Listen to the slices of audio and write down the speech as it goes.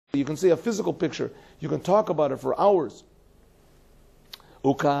You can see a physical picture. You can talk about it for hours.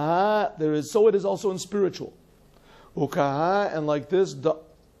 Ukaha, so it is also in spiritual. Ukaha, and like this, the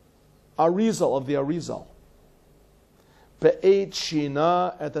Arizal of the Arizal. Be'et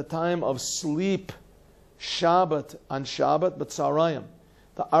Shina, at the time of sleep, Shabbat, on Shabbat, but Tzarayim.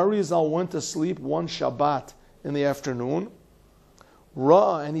 The Arizal went to sleep one Shabbat in the afternoon.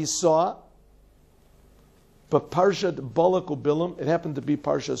 Ra, and he saw, but Parshat Balak Ubilam, it happened to be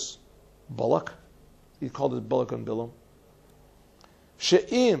Parshas Balak. He called it Balak and Bilam.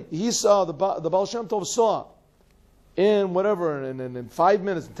 She'im, he saw, the Baal Shem Tov saw, in whatever, in 5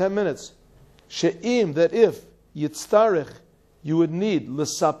 minutes, in 10 minutes, She'im, that if Yitztarech, you would need,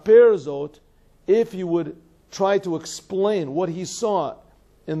 L'saper Zot, if you would try to explain what he saw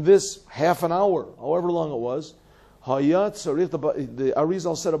in this half an hour, however long it was, Hayat Sarich, the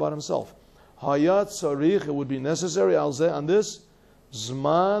Arizal said about himself, Hayat Sarich, it would be necessary, Alzeh, on this,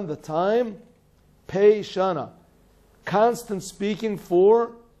 Zman, the time, Pei Shana, constant speaking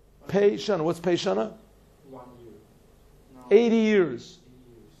for Pei Shana. What's Pei Shana? 1 year. No. 80 years.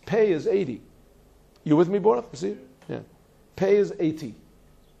 Pei is 80. You with me, Borat? You see? Yeah. Pei is 80.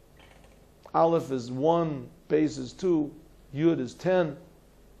 Aleph is 1, Beis is 2, Yud is 10,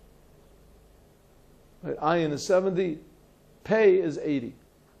 right? Ayin is 70, Pei is 80.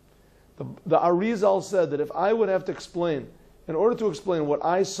 The Arizal said that if I would have to explain, in order to explain what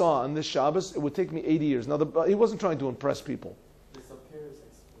I saw on this Shabbos, it would take me 80 years. Now, he wasn't trying to impress people.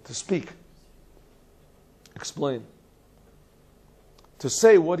 To speak. Explain. To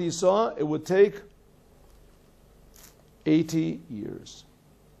say what he saw, it would take 80 years.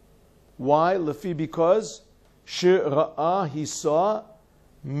 Why? Lefi, because Shira'ah, he saw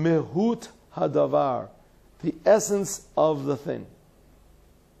Mehut Hadavar, the essence of the thing.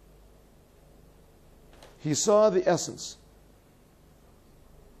 He saw the essence.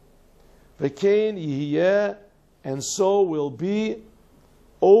 V'kein yihiyeh, and so will be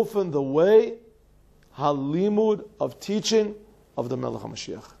open the way halimud of teaching of the Melech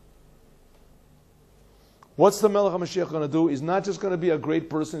HaMashiach. What's the Melech HaMashiach going to do? He's not just going to be a great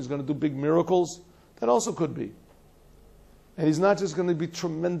person, he's going to do big miracles. That also could be. And he's not just going to be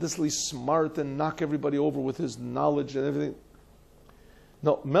tremendously smart and knock everybody over with his knowledge and everything.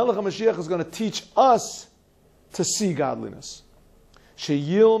 No, Melech HaMashiach is going to teach us to see godliness.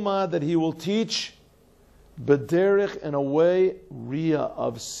 Sheyilma, that he will teach, bederich, in a way, ria,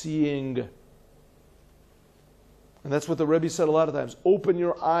 of seeing. And that's what the Rebbe said a lot of times. Open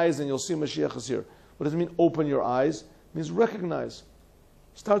your eyes and you'll see Mashiach is here. What does it mean, open your eyes? It means recognize.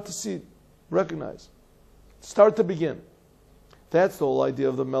 Start to see, recognize. Start to begin. That's the whole idea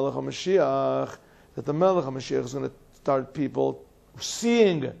of the Melech HaMashiach, that the Melech HaMashiach is going to start people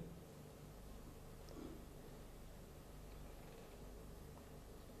seeing.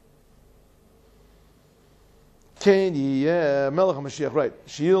 Melech HaMashiach, right.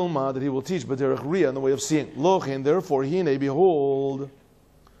 Shilma, that he will teach, but derech ria, in the way of seeing. Lochin, therefore, hine, behold,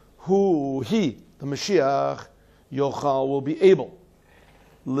 who, he, the Mashiach, Yochal, will be able,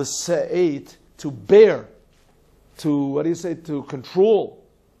 l'sa'et, to bear, to, to control,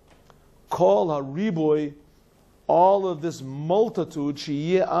 call hariboy, all of this multitude,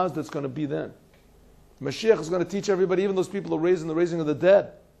 sheyeh az, that's going to be then. Mashiach is going to teach everybody, even those people who are raised in the raising of the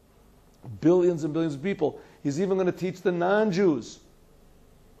dead. Billions and billions of people. He's even going to teach the non-Jews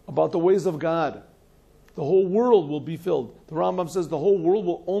about the ways of God. The whole world will be filled. The Rambam says the whole world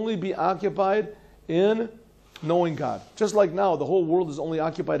will only be occupied in knowing God. Just like now, the whole world is only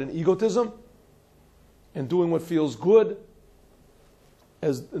occupied in egotism and doing what feels good.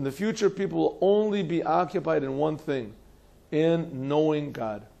 As in the future, people will only be occupied in one thing, in knowing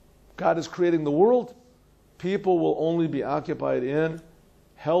God. God is creating the world. People will only be occupied in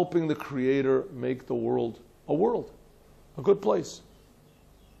helping the Creator make the world, a good place.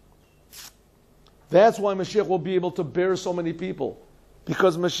 That's why Mashiach will be able to bear so many people.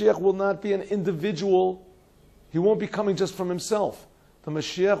 Because Mashiach will not be an individual. He won't be coming just from himself. The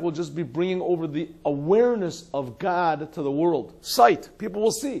Mashiach will just be bringing over the awareness of God to the world. Sight. People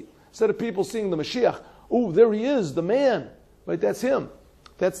will see. Instead of people seeing the Mashiach, oh, there he is, the man. Right, that's him.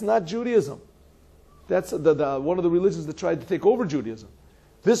 That's not Judaism. That's one of the religions that tried to take over Judaism.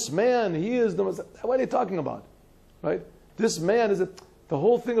 This man, he is the Messiah. What are they talking about? Right? This man is the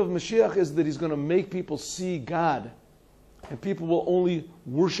whole thing of Mashiach is that he's going to make people see God. And people will only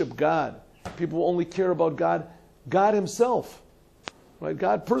worship God. People will only care about God himself. Right?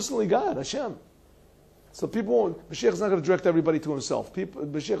 God, personally God, Hashem. So Mashiach is not going to direct everybody to himself.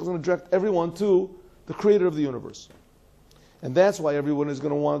 Mashiach is going to direct everyone to the Creator of the universe. And that's why everyone is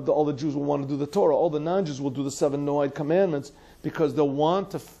going to want, all the Jews will want to do the Torah. All the non-Jews will do the 7 Noahide commandments because they'll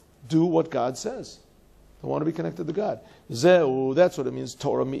want do what God says. They want to be connected to God. Zeu, that's what it means.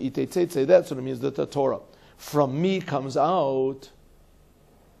 Torah mi'ite tzetze, that's what it means, that the Torah from me comes out.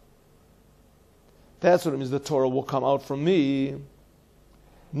 That's what it means, the Torah will come out from me.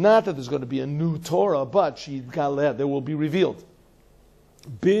 Not that there's going to be a new Torah, but Sheyitgaleh, there will be revealed.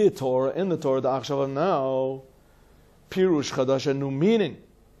 Be Torah, in the Torah, the Achshava now, Pirush Chadash, a new meaning.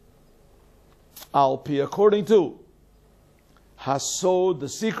 Al-Pi, according to Hasod, the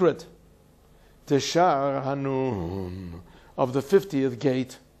secret, Teshar Hanun, of the 50th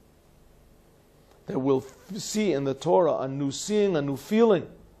gate, that will see in the Torah a new seeing, a new feeling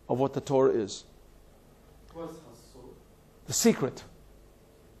of what the Torah is. What's Hasod? The secret,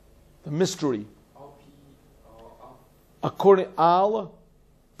 the mystery. Al-Pi, According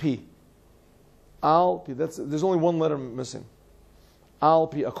Al-Pi. Al-Pi, there's only one letter missing.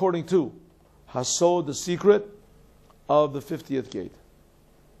 Al-Pi, according to Hasod, the secret of the 50th gate.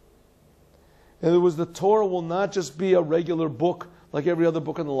 In other words, the Torah will not just be a regular book like every other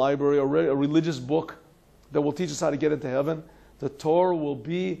book in the library, a religious book that will teach us how to get into heaven. The Torah will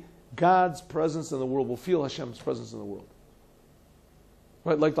be God's presence in the world. We'll feel Hashem's presence in the world.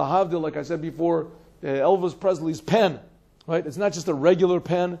 Right? Like the Havdil, like I said before, Elvis Presley's pen. Right? It's not just a regular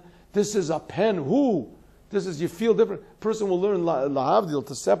pen. This is a pen. This is, you feel different. Person will learn Lahavdil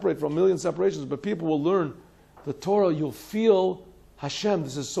to separate from a million separations, but people will learn the Torah. You'll feel Hashem.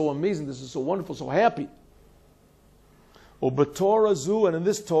 This is so amazing. This is so wonderful, so happy. Torah zu, and in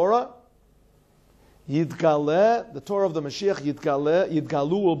this Torah, Yidgaleh, the Torah of the Mashiach,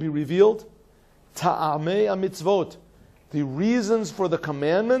 Yidgalu will be revealed. Ta'amei mitzvot, the reasons for the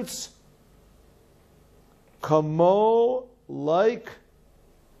commandments. Kamo, like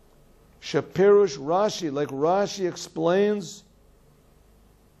Shapirush Rashi, like Rashi explains,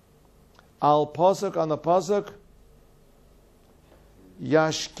 al pasuk, on the pasuk,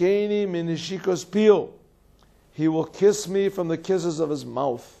 Yashkeni minishikos pio, he will kiss me from the kisses of his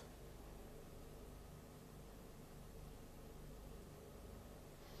mouth.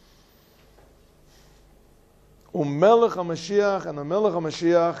 Melech HaMashiach, and the Melech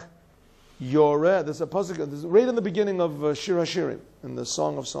HaMashiach, Yoreh, there's a pasuk, this is right in the beginning of Shir HaShirim, in the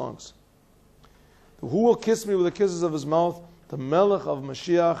Song of Songs. Who will kiss me with the kisses of his mouth? The Melech of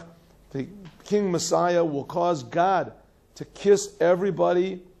Mashiach, the King Messiah, will cause God to kiss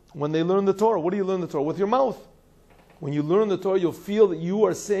everybody when they learn the Torah. What do you learn the Torah? With your mouth. When you learn the Torah, you'll feel that you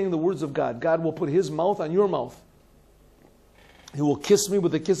are saying the words of God. God will put His mouth on your mouth. He will kiss me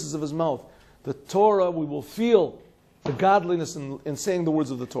with the kisses of His mouth. The Torah, we will feel the godliness in saying the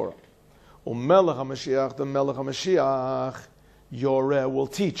words of the Torah. Melech HaMashiach, the Melech HaMashiach, Yoreh, will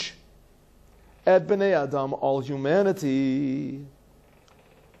teach Et Bnei Adam, all humanity,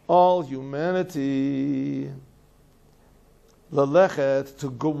 Lalechet, to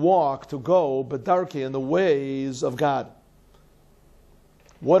go, Bedarke, in the ways of God.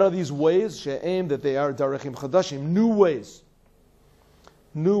 What are these ways? She'aim, that they are Darechim Chadashim, new ways,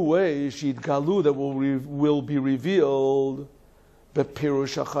 Sheyitgalu, that will be revealed,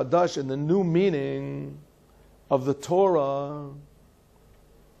 Bepirush HaChadash, in the new meaning of the Torah,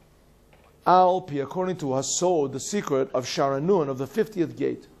 Al-Pi, according to Hasod, the secret of Sharanun, of the 50th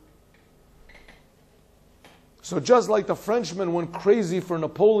gate. So just like the Frenchmen went crazy for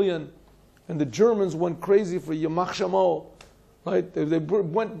Napoleon, and the Germans went crazy for Yamach Shamo, right? They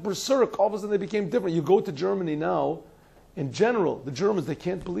went berserk, all of a sudden they became different. You go to Germany now, in general, the Germans, they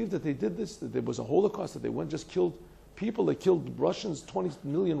can't believe that they did this, that there was a Holocaust, that they went just killed people, they killed Russians, 20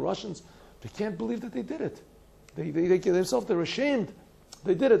 million Russians. They can't believe that they did it. They themselves, they're ashamed.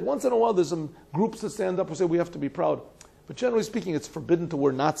 They did it. Once in a while, there's some groups that stand up and say we have to be proud. But generally speaking, it's forbidden to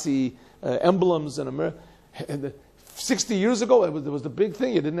wear Nazi emblems in America. And 60 years ago, there was the big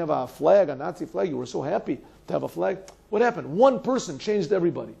thing. You didn't have a flag, a Nazi flag. You were so happy to have a flag. What happened? One person changed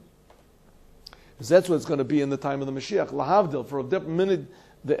everybody. Because that's what it's going to be in the time of the Mashiach. Lahavdil, for a different minute,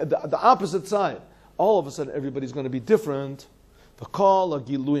 the opposite side. All of a sudden, everybody's going to be different. The Kal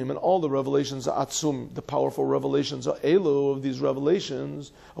Giluim, and all the revelations are Atzum, the powerful revelations are Elu of these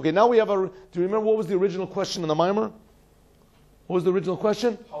revelations. Okay, now we have do you remember what was the original question in the Maamar? What was the original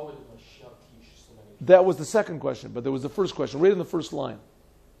question? How would Mashiach teach so many things? That was the second question, but there was the first question, right in the first line.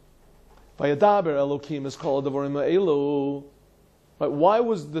 Vayadaber Elokim is called Devarim Elu. Right? Why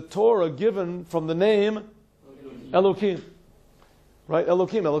was the Torah given from the name Elokim? Right?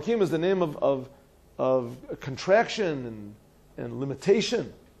 Elokim. Elokim is the name of contraction and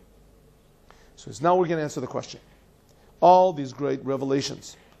limitation. So now we're going to answer the question. All these great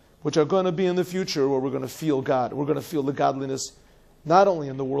revelations, which are going to be in the future, where we're going to feel God. We're going to feel the godliness, not only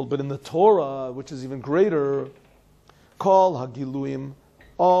in the world, but in the Torah, which is even greater. Kol Hagiluim,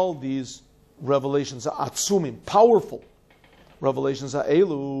 all these revelations are atzumim, powerful revelations are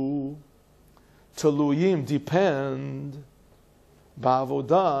elu, teluyim, depend,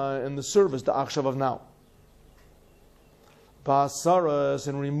 ba'avodah, in the service, the akshav of now. Ba'asaras,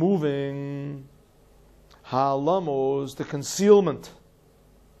 in removing, ha'alamos, the concealment,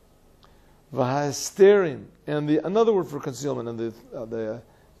 v'ha'esterim, and another word for concealment, and the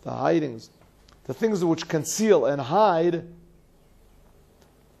hidings, the things which conceal and hide,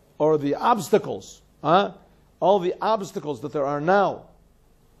 or the obstacles, all the obstacles that there are now,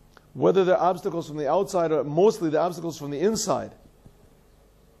 whether they're obstacles from the outside or mostly the obstacles from the inside.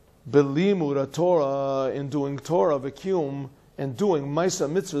 Belimud Torah, in doing Torah, v'kiyum, and doing Maisa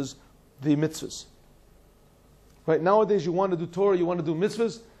mitzvahs, the mitzvahs. Right, nowadays you want to do Torah, you want to do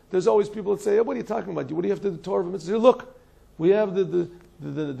mitzvahs, there's always people that say, what are you talking about? What do you have to do Torah for mitzvahs? Here, look, we have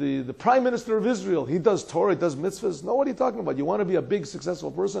the Prime Minister of Israel, he does Torah, he does mitzvahs. No, what are you talking about? You want to be a big,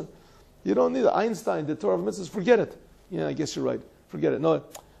 successful person? You don't need it. Einstein did Torah of mitzvahs, forget it. Yeah, I guess you're right. Forget it. No,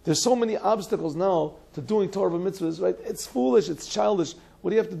 there's so many obstacles now to doing Torah of mitzvahs, right? It's foolish, it's childish.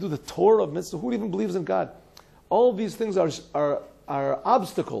 What do you have to do the Torah of mitzvahs? Who even believes in God? All these things are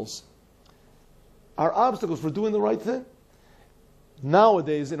obstacles. Are obstacles for doing the right thing.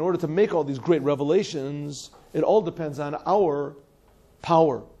 Nowadays, in order to make all these great revelations, it all depends on our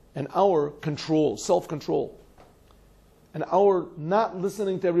power and our control, self-control. And our not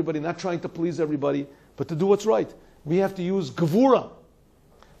listening to everybody, not trying to please everybody, but to do what's right. We have to use gevura.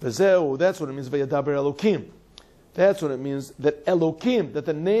 That's what it means, Vayadaber Elokim. That's what it means, that Elokim, that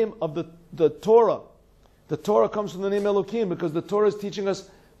the name of the Torah comes from the name Elokim, because the Torah is teaching us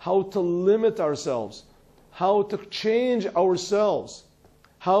how to limit ourselves, how to change ourselves,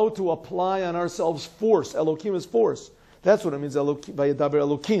 how to apply on ourselves force. Elokim is force. That's what it means, Vayadaber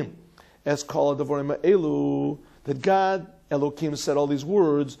Elokim. As called Devarim Elu, that God, Elokim, said all these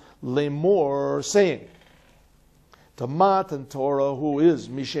words, Lemor, saying. The Matan Torah, who is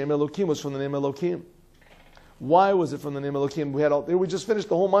Mishem Elokim, was from the name Elokim. Why was it from the name Elokim? We just finished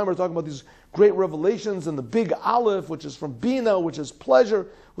the whole Maamar talking about these great revelations and the big Aleph, which is from Bina, which is pleasure,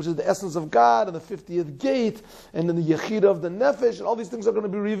 which is the essence of God, and the 50th gate, and then the Yechida of the Nefesh, and all these things are going to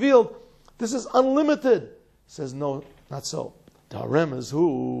be revealed. This is unlimited. It says, no, not so. The Harem is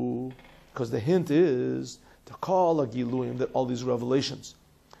who? Because the hint is to call a Giluim, that all these revelations,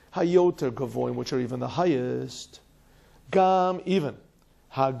 Hayoter Gavoim, which are even the highest, Gam, even,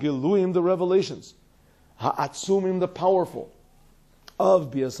 Ha-Giluim, the revelations, Ha-Atzumim, the powerful,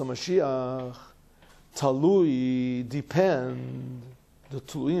 of Bias HaMashiach, Talui, depend, the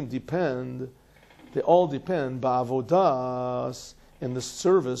Tuluim depend, they all depend, Ba'avodas, in the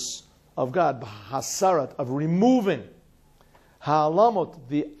service of God, Hasarat, of removing, Ha'alamot,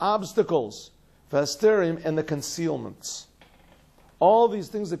 the obstacles, Vasterim, and the concealments. All these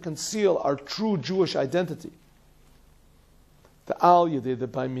things that conceal our true Jewish identity. The al yedei,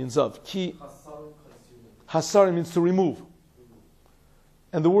 that by means of. Ki hasar means to remove.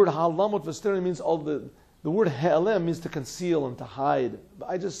 And the word halamot v'sterim means all the word ha'alem means to conceal and to hide. But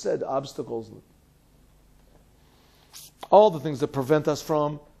I just said obstacles. All the things that prevent us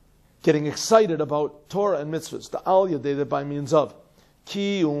from getting excited about Torah and mitzvahs. The al yedei, that by means of.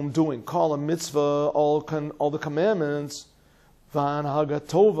 Kiyum, doing, call a mitzvah, all the commandments, van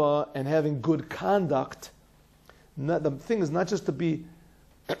hagatova, and having good conduct. The thing is not just to be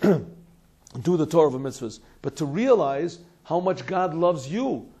do the Torah of mitzvahs, but to realize how much God loves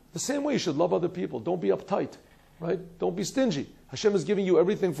you. The same way you should love other people. Don't be uptight, right? Don't be stingy. Hashem is giving you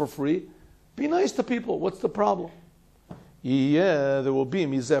everything for free. Be nice to people. What's the problem? Yeah, there will be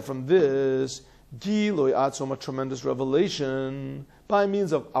mizeh from this. Giloi atzom, a tremendous revelation by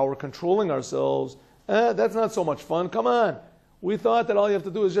means of our controlling ourselves. That's not so much fun. Come on. We thought that all you have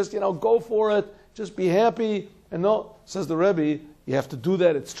to do is just, go for it. Just be happy. And no, says the Rebbe, you have to do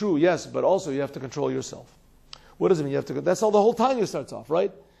that. It's true, yes, but also you have to control yourself. What does it mean? That's how the whole Tanya starts off,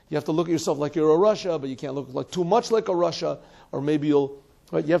 right? You have to look at yourself like you're a Russia, but you can't look like too much like a Russia, or maybe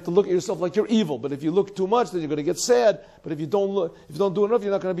right? You have to look at yourself like you're evil, but if you look too much, then you're going to get sad. But if you don't do enough,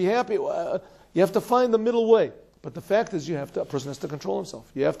 you're not going to be happy. You have to find the middle way. But the fact is, a person has to control himself.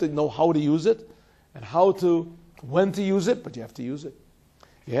 You have to know how to use it, and when to use it, but you have to use it.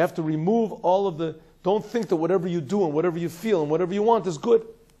 You have to remove all of don't think that whatever you do and whatever you feel and whatever you want is good.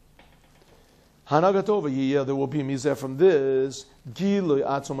 Hanagatova, yeah, there will be mizeh from this. Gilui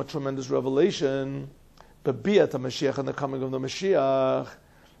atzom, a tremendous revelation. Bebiat HaMashiach, and the coming of the Mashiach.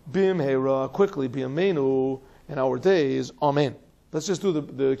 Bim hera, quickly, b'yameinu, in our days. Amen. Let's just do the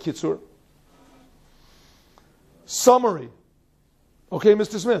kitzur. Summary. Okay,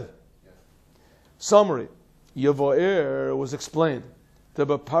 Mr. Smith? Yes. Summary. Yavo'er was explained.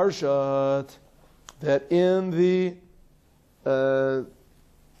 the Parshat, that in the the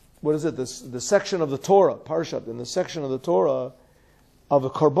section of the Torah, Parshat, in the section of the Torah of the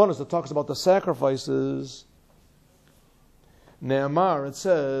Karbonos that talks about the sacrifices, Ne'amar, it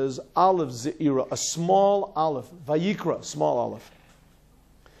says, Aleph Ze'ira, a small Aleph, Vayikra, small Aleph.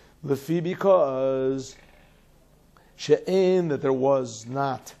 Lefi, because She'en, that there was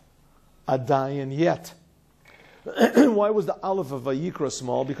not a dayan yet. Why was the Aleph of Vayikra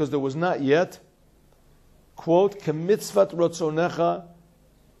small? Because there was not yet, quote, Kemitzvat Rotzonecha,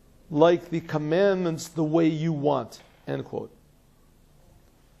 like the commandments the way you want, end quote.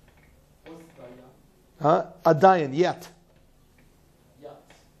 What's dayan? Huh? A dayan, yet. Yat.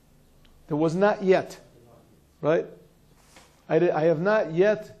 There was not yet, right? I have not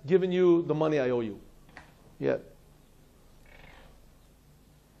yet given you the money I owe you. Yet.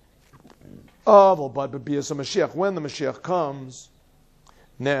 But Mashiach, when the Mashiach comes,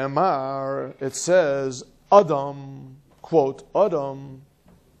 Ne'emar, it says, Adam, quote, Adam,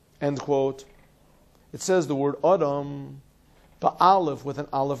 end quote. It says the word Adam, Ba'alef with an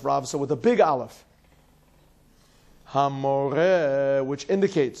Aleph Rav, so with a big Aleph. Hamoreh, which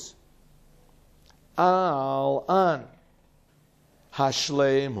indicates Al-An,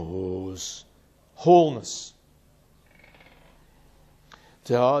 Hashleimus, wholeness.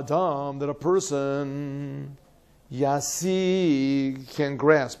 Adam, that a person Yasig can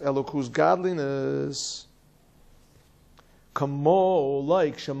grasp Eloku's godliness. Kamo,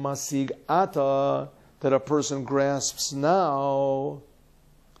 like Shemasig Ata, that a person grasps now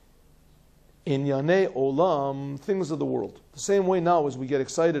in Yanei Olam, things of the world. The same way now as we get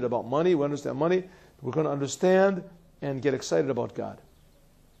excited about money, we understand money, we're going to understand and get excited about God.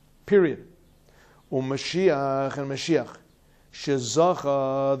 Period. Mashiach and Mashiach,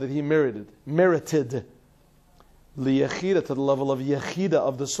 Shezacha, that he merited liyechida, to the level of yechida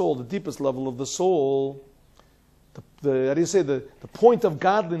of the soul, the deepest level of the soul. How do you say, the point of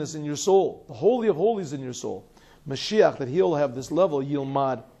godliness in your soul, the holy of holies in your soul. Mashiach, that he'll have this level,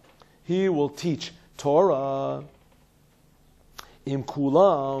 Yilmad, he will teach Torah im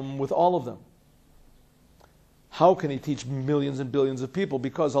kulam, with all of them. How can he teach millions and billions of people?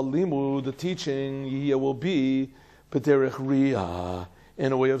 Because Halimud, the teaching, will be B'derech Riyah,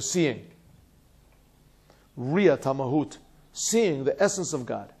 in a way of seeing. Riyah Tamahut, seeing the essence of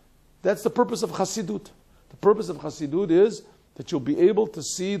God. That's the purpose of Chassidut. The purpose of Chassidut is that you'll be able to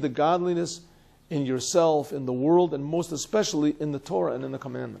see the godliness in yourself, in the world, and most especially in the Torah and in the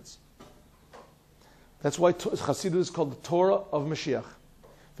commandments. That's why Chassidut is called the Torah of Mashiach.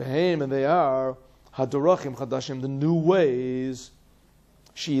 V'heim, and they are Hadorachim Chadashim, the new ways,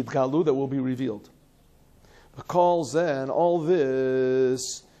 She'id Galu, that will be revealed. Because then all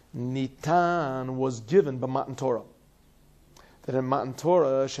this Nitan was given by Matan Torah. That in Matan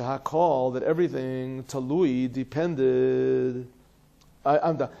Torah, Shehakol, that everything Talui depended.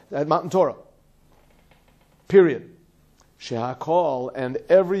 At Matan Torah. Period. Shehakol, and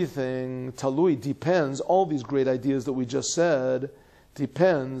everything Talui depends. All these great ideas that we just said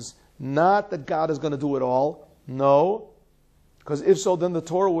depends. Not that God is going to do it all. No. Because if so, then the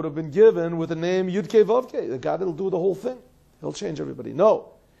Torah would have been given with the name Yud-Kei Vav-Kei. That God will do the whole thing. He'll change everybody. No.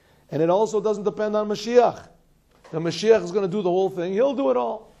 And it also doesn't depend on Mashiach. The Mashiach is going to do the whole thing. He'll do it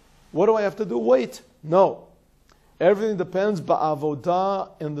all. What do I have to do? Wait. No. Everything depends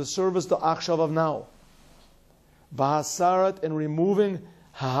ba'avodah, in the service to Achshav of now. Ba'hasarat, in removing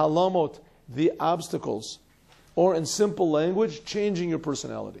hahalamot, the obstacles. Or in simple language, changing your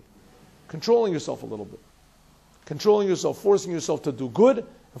personality. Controlling yourself a little bit. Controlling yourself, forcing yourself to do good,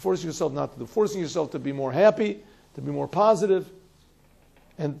 and forcing yourself not to do. Forcing yourself to be more happy, to be more positive,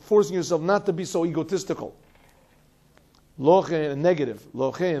 and forcing yourself not to be so egotistical. Loche and negative.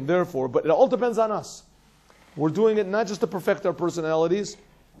 Loche and therefore, but it all depends on us. We're doing it not just to perfect our personalities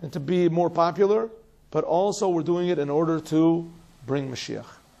and to be more popular, but also we're doing it in order to bring Mashiach.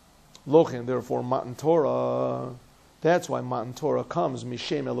 Loche and therefore Matan Torah. That's why Matan Torah comes,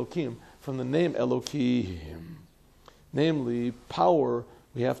 Mishem Elokim, from the name Elokim. Namely, power,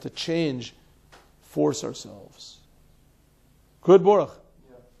 we have to change, force ourselves. Good, Baruch?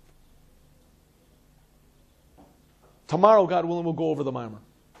 Yeah. Tomorrow, God willing, we'll go over the Maamar.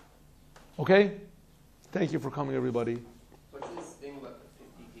 Okay? Thank you for coming, everybody. What's this thing about the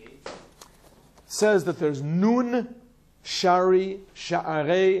 50 gates? Says that there's Nun, Shari,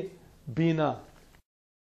 Sha'arei, Bina.